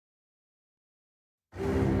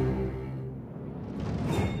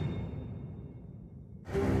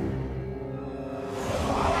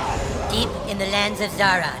the lands of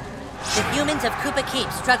Zaron, the humans of Koopa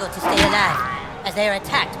Keep struggle to stay alive as they are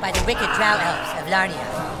attacked by the wicked drow elves of Larnia.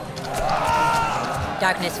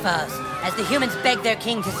 Darkness falls as the humans beg their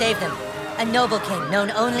king to save them, a noble king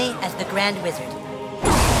known only as the Grand Wizard.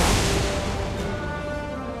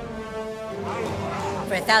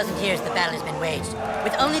 For 1,000 years, the battle has been waged,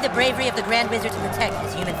 with only the bravery of the Grand Wizard to protect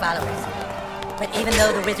his human followers. But even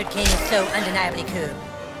though the Wizard King is so undeniably cool,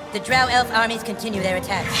 the Drow Elf armies continue their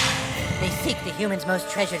attacks. They seek the humans'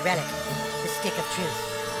 most treasured relic, the Stick of Truth.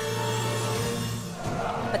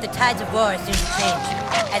 But the tides of war soon change,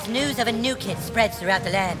 as news of a new kid spreads throughout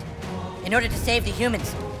the land. In order to save the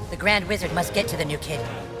humans, the Grand Wizard must get to the new kid,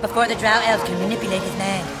 before the Drow Elves can manipulate his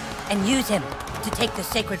mind, and use him to take the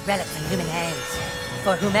sacred relic from human hands.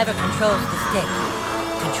 For whomever controls the stick,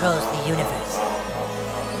 controls the universe.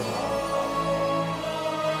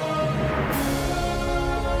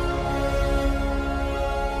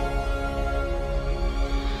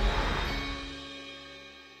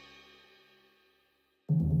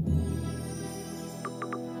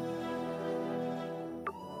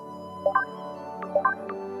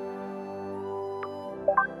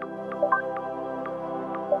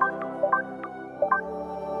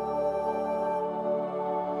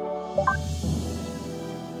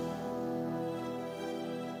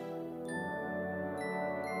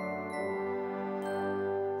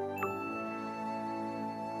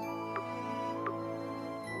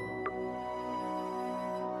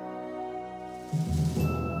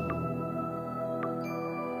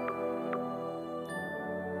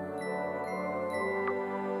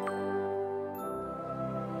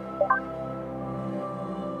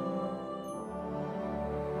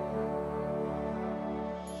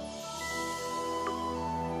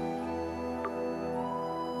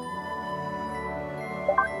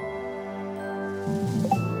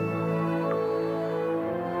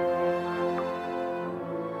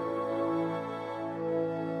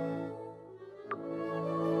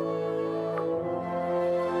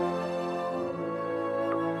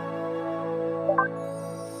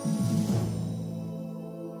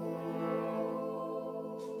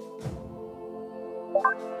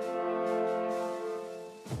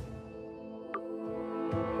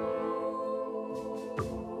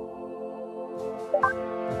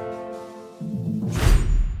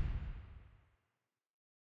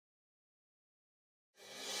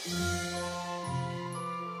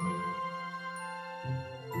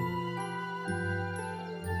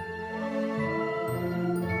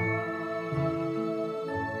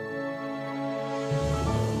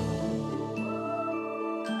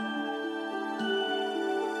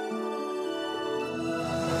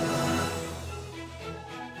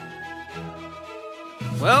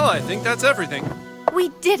 Well, I think that's everything. We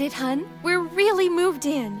did it, hun. We're really moved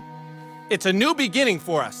in. It's a new beginning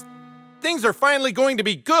for us. Things are finally going to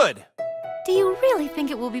be good. Do you really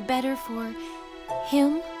think it will be better for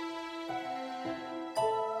him?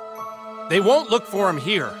 They won't look for him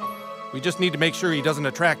here. We just need to make sure he doesn't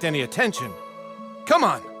attract any attention. Come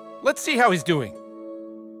on, let's see how he's doing.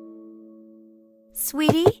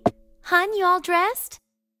 Sweetie? Hun, you all dressed?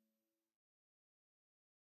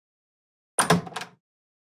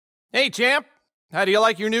 Hey, champ. How do you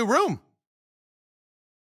like your new room?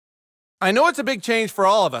 I know it's a big change for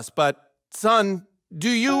all of us, but, son, do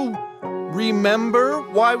you remember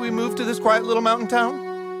why we moved to this quiet little mountain town?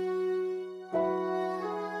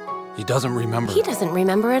 He doesn't remember. He doesn't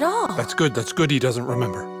remember at all. That's good he doesn't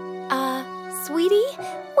remember. Sweetie,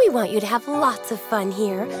 we want you to have lots of fun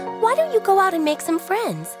here. Why don't you go out and make some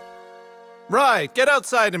friends? Right, get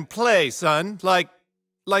outside and play, son, like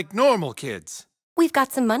normal kids. We've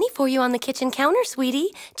got some money for you on the kitchen counter, sweetie.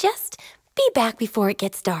 Just be back before it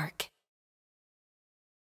gets dark.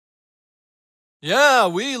 Yeah,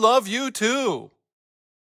 we love you too.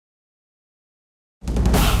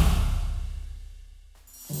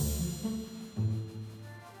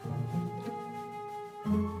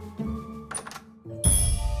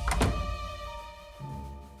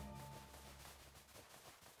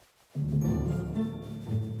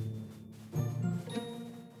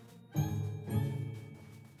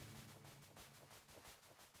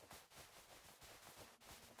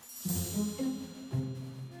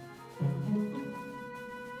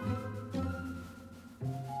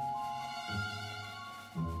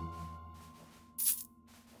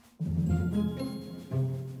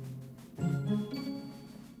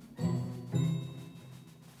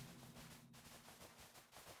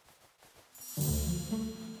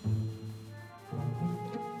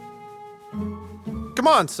 Come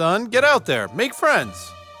on, son, get out there, make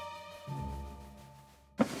friends.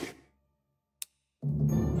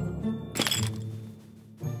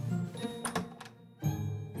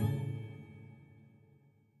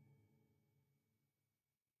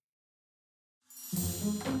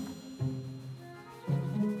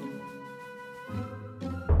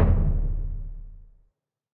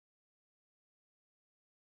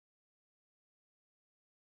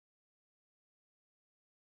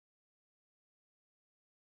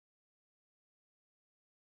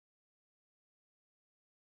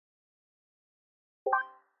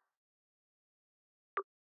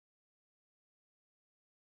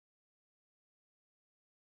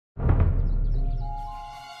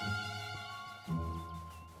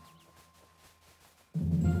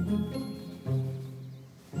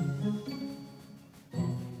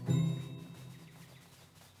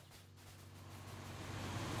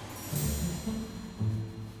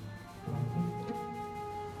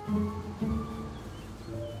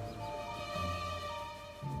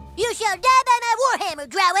 shall die by my warhammer,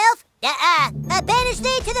 Drow Elf. I banish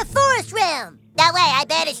thee to the forest realm. That way, I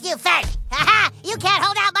banish you first. Ha-ha! You can't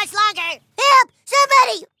hold out much longer. Help!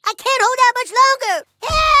 Somebody! I can't hold out much longer.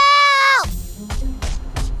 Help!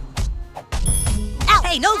 Ow!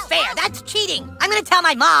 Hey, no fair! That's cheating! I'm gonna tell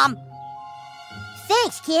my mom!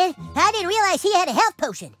 Thanks, kid. I didn't realize he had a health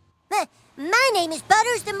potion. My name is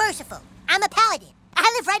Butters the Merciful. I'm a paladin.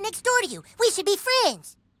 I live right next door to you. We should be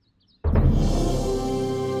friends.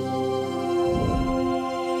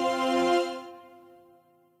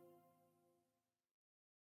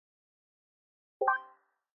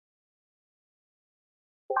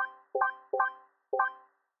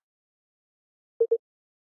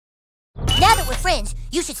 Now that we're friends,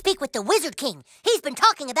 you should speak with the Wizard King. He's been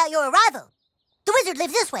talking about your arrival. The wizard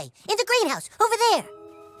lives this way, in the greenhouse, over there.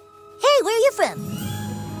 Hey, where are you from?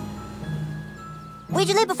 Where'd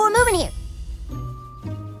you live before moving here?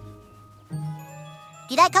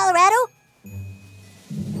 Did I Colorado?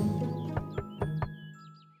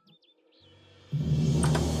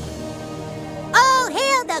 All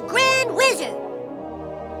hail the Grand Wizard!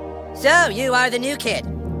 So, you are the new kid.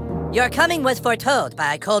 Your coming was foretold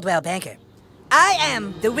by Coldwell Banker. I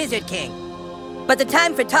am the Wizard King. But the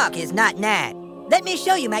time for talk is not now. Let me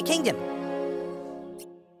show you my kingdom.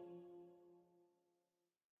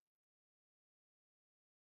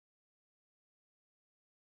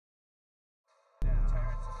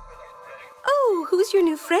 Oh, who's your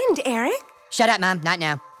new friend, Eric? Shut up, Mom. Not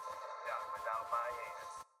now.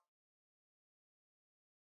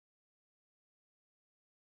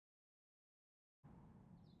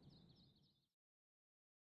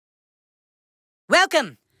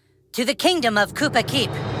 Welcome to the kingdom of Koopa Keep.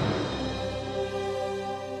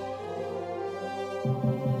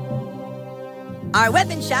 Our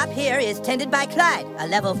weapon shop here is tended by Clyde, a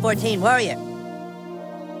level 14 warrior.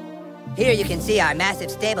 Here you can see our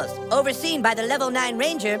massive stables, overseen by the level 9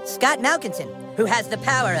 ranger, Scott Malkinson, who has the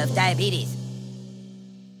power of diabetes.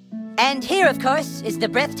 And here, of course, is the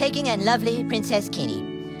breathtaking and lovely Princess Kenny,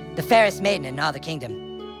 the fairest maiden in all the kingdom.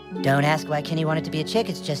 Don't ask why Kenny wanted to be a chick,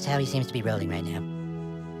 it's just how he seems to be rolling right now.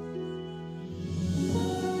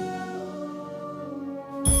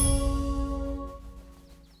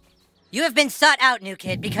 You have been sought out, new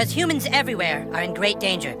kid, because humans everywhere are in great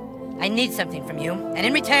danger. I need something from you, and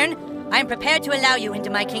in return, I am prepared to allow you into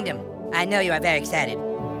my kingdom. I know you are very excited.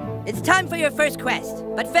 It's time for your first quest,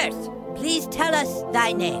 but first, please tell us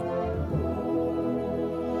thy name.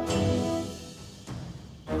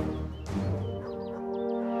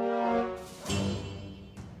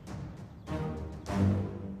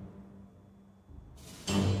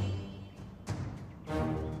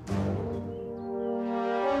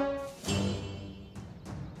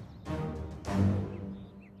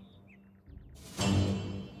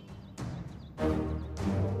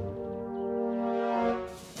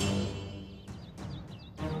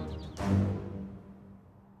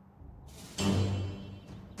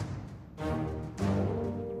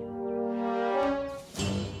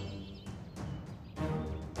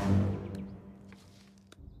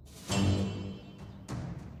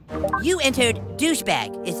 You entered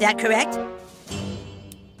douchebag, is that correct?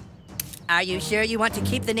 Are you sure you want to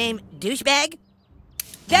keep the name douchebag?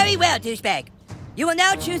 Very well, douchebag. You will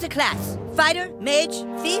now choose a class: fighter, mage,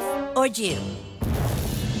 thief, or Jew.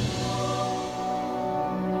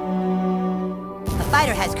 A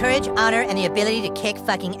fighter has courage, honor, and the ability to kick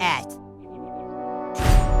fucking ass.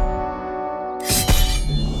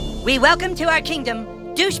 We welcome to our kingdom,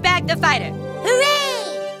 Douchebag the Fighter.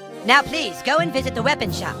 Hooray! Now please, go and visit the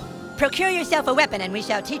weapon shop. Procure yourself a weapon and we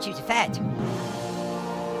shall teach you to fight.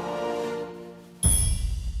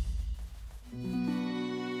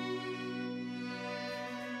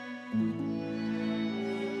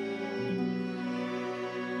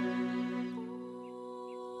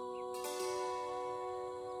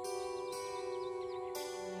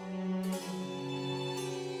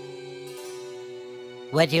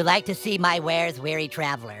 Would you like to see my wares, weary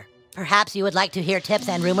traveler? Perhaps you would like to hear tips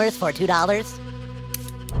and rumors for $2?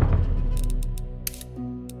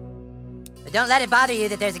 But don't let it bother you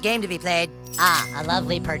that there's a game to be played. Ah, a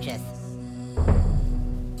lovely purchase.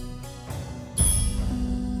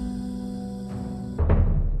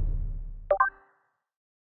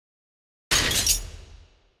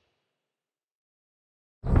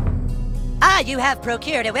 Ah, you have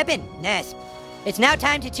procured a weapon. Yes. It's now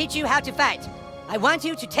time to teach you how to fight. I want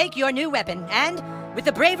you to take your new weapon and, with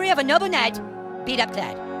the bravery of a noble knight, beat up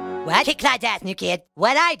Clyde. What? Kick Clyde's ass, new kid.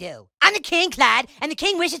 What'd I do? I'm the king, Clyde, and the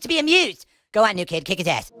king wishes to be amused. Go on, new kid, kick his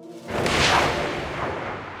ass.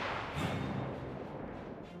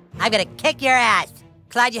 I'm gonna kick your ass.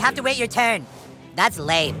 Clyde, you have to wait your turn. That's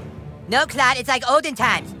lame. No, Clyde, it's like olden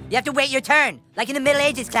times. You have to wait your turn. Like in the Middle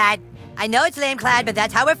Ages, Clyde. I know it's lame, Clyde, but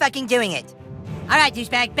that's how we're fucking doing it. Alright,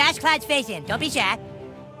 douchebag, bash Clyde's face in. Don't be shy.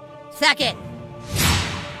 Suck it.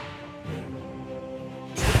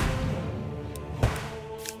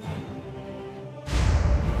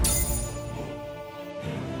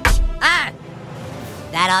 Ah!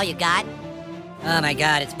 That all you got? Oh my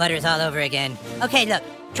god, it's butters all over again. Okay, look.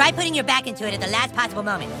 Try putting your back into it at the last possible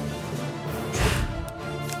moment.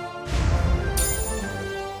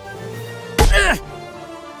 Ugh.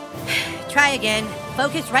 Try again.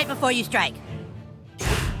 Focus right before you strike.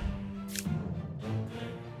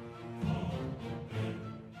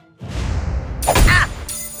 Ah!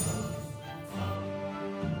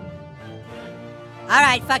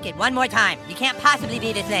 Alright, fuck it. One more time. You can't possibly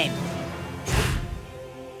be this lame.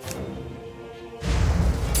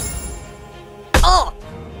 Oh!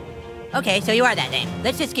 Okay, so you are that lame.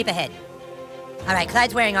 Let's just skip ahead. Alright,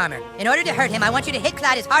 Clyde's wearing armor. In order to hurt him, I want you to hit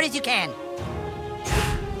Clyde as hard as you can.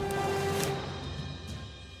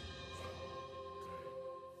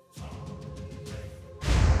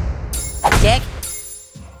 Dick.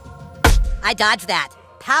 I dodged that.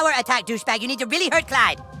 Power attack, douchebag. You need to really hurt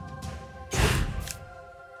Clyde.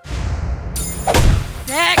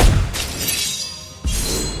 Dick!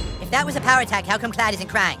 If that was a power attack, how come Clyde isn't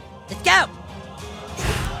crying? Let's go!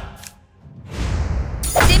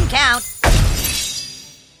 Didn't count.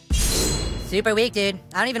 Super weak, dude.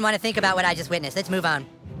 I don't even want to think about what I just witnessed. Let's move on.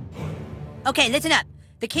 Okay, listen up.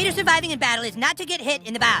 The key to surviving in battle is not to get hit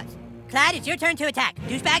in the bows. Clyde, it's your turn to attack.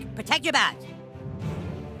 Douchebag, protect your bows.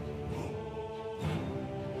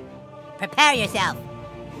 Prepare yourself.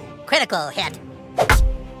 Critical hit.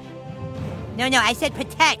 No, I said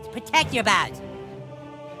protect. Protect your bows.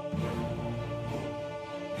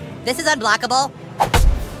 This is unblockable.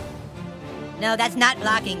 No, that's not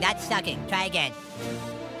blocking, that's sucking. Try again.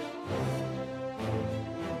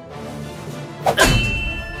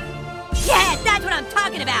 Yes, that's what I'm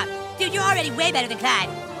talking about! Dude, you're already way better than Clyde.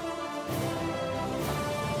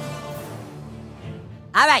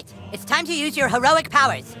 Alright, it's time to use your heroic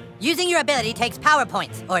powers. Using your ability takes power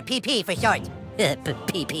points, or PP for short.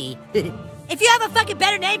 PP. If you have a fucking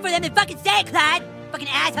better name for them, then fucking say it, Clyde! Fucking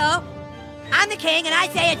asshole! I'm the king, and I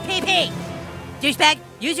say it's PP! Douchebag,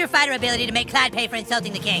 use your fighter ability to make Clyde pay for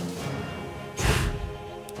insulting the king.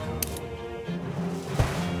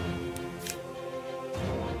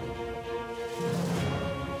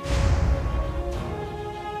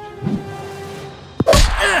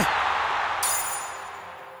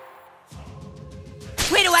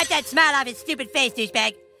 Way to wipe that smile off his stupid face,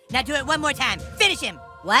 douchebag. Now do it one more time. Finish him.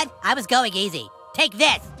 What? I was going easy. Take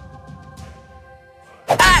this.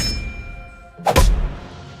 Ah!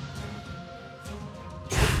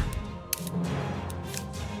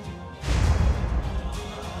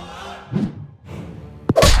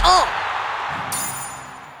 Oh!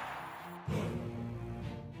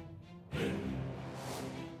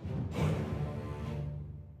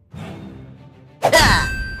 Ah!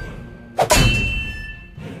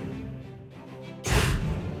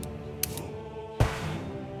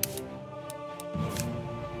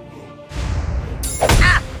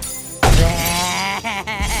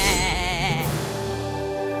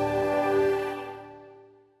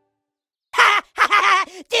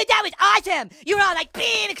 Dude, that was awesome! You were all like,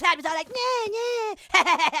 beam, and Clyde was all like,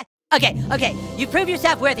 nah. Okay, you prove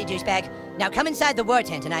yourself worthy, douchebag. Now come inside the war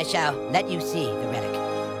tent and I shall let you see the relic.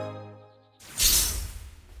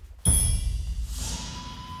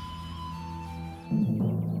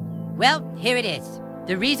 Well, here it is.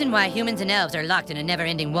 The reason why humans and elves are locked in a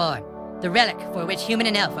never-ending war. The relic for which human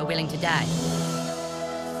and elf are willing to die.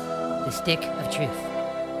 The Stick of Truth.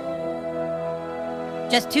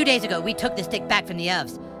 Just 2 days ago, we took the stick back from the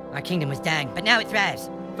elves. Our kingdom was dying, but now it thrives.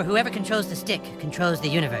 For whoever controls the stick controls the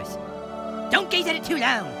universe. Don't gaze at it too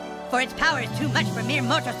long, for its power is too much for mere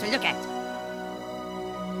mortals to look at.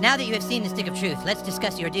 Now that you have seen the Stick of Truth, let's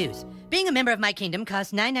discuss your dues. Being a member of my kingdom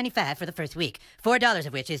costs $9.95 for the first week, $4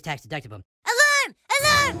 of which is tax deductible. Alarm!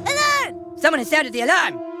 Alarm! Alarm! Someone has sounded the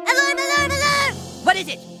alarm! Alarm! Alarm! Alarm! What is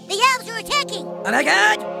it? The elves are attacking! Oh my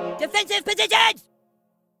god! Defensive positions!